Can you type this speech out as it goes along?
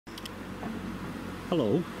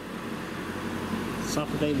Hello,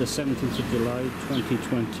 Saturday the 17th of July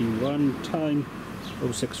 2021, time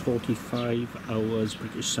 06:45 hours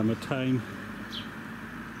British Summer Time,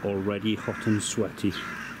 already hot and sweaty,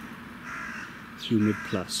 humid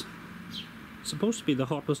plus. Supposed to be the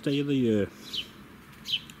hottest day of the year.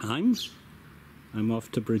 I'm off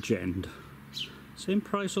to Bridgend. Same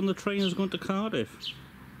price on the train as going to Cardiff.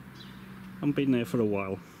 Haven't been there for a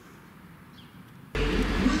while.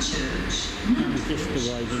 I'm just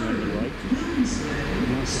arriving on the right. And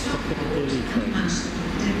that's the Tiddly train.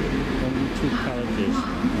 Only 2 carriages on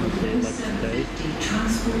a day like today.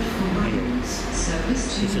 Anyway, this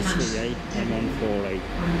is 3A, I'm on 4A.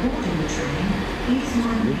 It's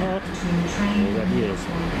really hot, already is.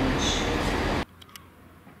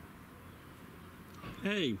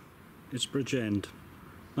 Hey, it's Bridgend.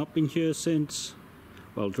 Not been here since,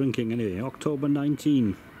 well, drinking anyway, October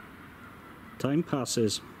 19. Time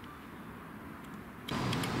passes.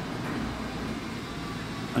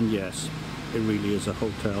 And yes, it really is a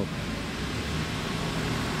hotel.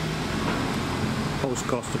 Post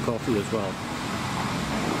Costa coffee as well.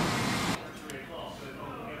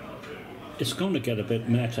 It's going to get a bit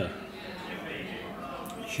meta.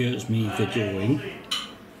 Here's me videoing,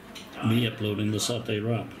 me uploading the Saturday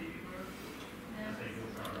wrap.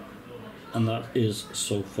 And that is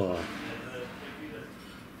so far.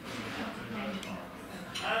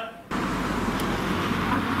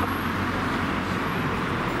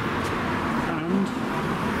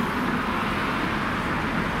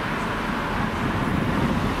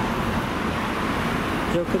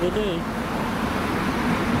 Joke of the day.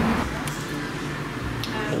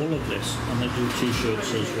 All of this, and they do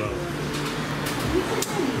t-shirts as well.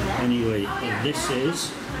 Anyway, this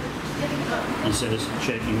is, he says,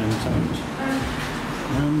 checking them out.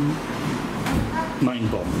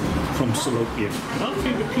 Mind Bomb from Salopia. Our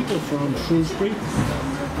favourite people from Shrewsbury,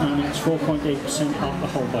 and it's 4.8%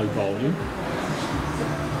 alcohol by volume.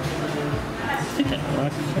 I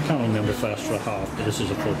can't remember if that's for a half, but this is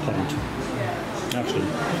a full pint. Actually,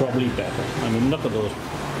 probably better. I mean, look at those.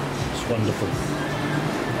 It's wonderful.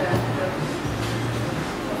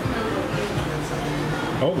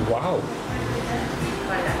 Oh, wow.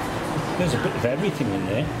 There's a bit of everything in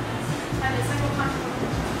there.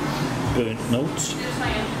 Burnt notes.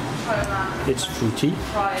 It's fruity.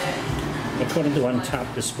 According to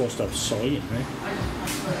Untapped, it's supposed to have soy in there.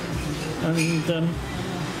 And,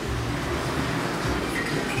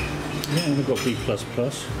 yeah, I'm going to go B++.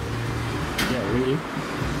 Yeah, really.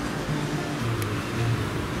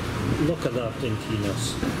 Look at that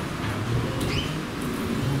dinkiness.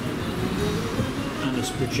 And it's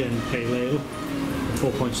Bridgend Pale Ale,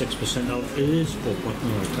 4.6% out. It is 4. No,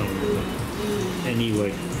 I can't remember.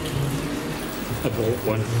 Anyway, I bought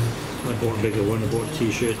one. I bought a bigger one. I bought a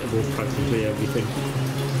t-shirt. I bought practically everything.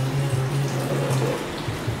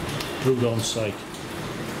 Brewed on site.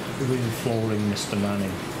 Real flooring, Mr.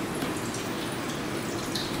 Manning.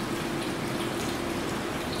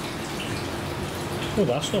 Oh,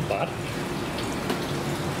 that's not bad.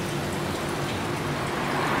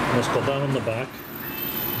 Let's go down on the back.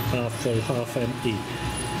 Half full, half empty.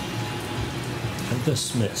 And the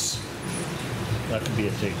Smiths. That could be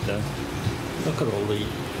a takedown. Look at all the... Yeah.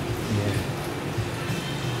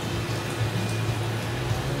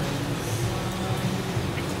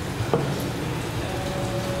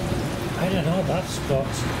 I don't know, that's got...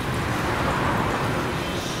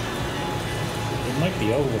 It might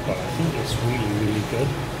be over, but I think it's really, really good.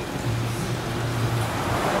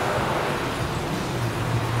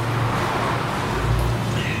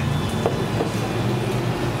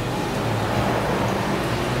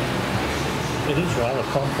 It is rather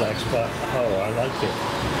complex, but oh, I like it.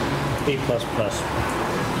 B++.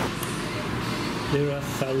 There are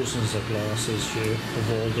thousands of glasses here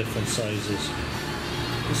of all different sizes.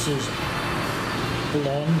 This is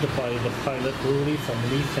Blonde by the Pilot Brewery from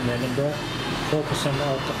Leith in Edinburgh. 4%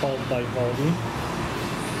 alcohol by volume.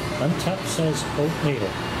 Untapped says oatmeal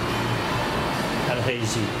and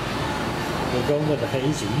hazy. We'll go with the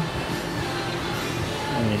hazy.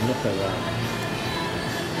 I mean, look at that.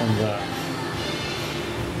 And that.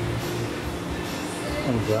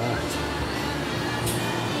 And that.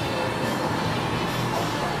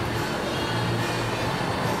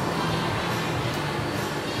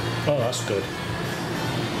 Oh, that's good.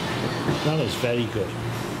 That is very good.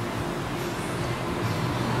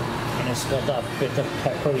 And it's got that bit of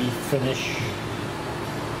peppery finish.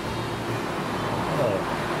 Oh,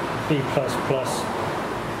 B++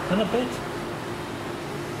 and a bit.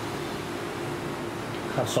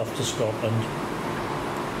 Hats off to Scotland.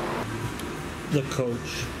 The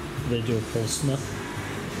coach, they do a Pilsner.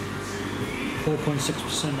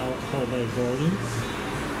 4.6% alcohol by volume.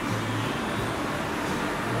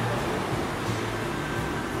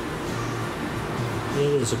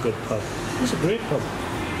 It is a good pub. It's a great pub.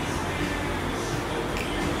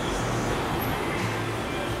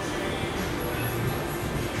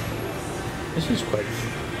 This is quite...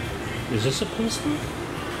 Is this a Pilsner?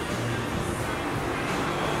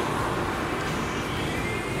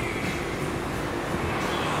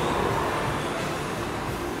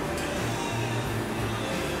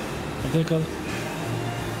 I think I'll...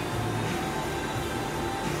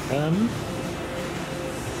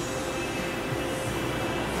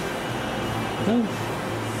 No.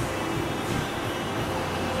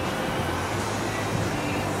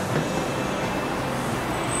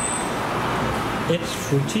 It's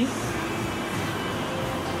fruity.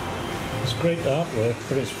 It's great artwork,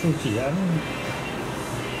 but it's fruity.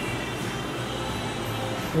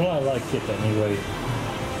 Well, I like it anyway.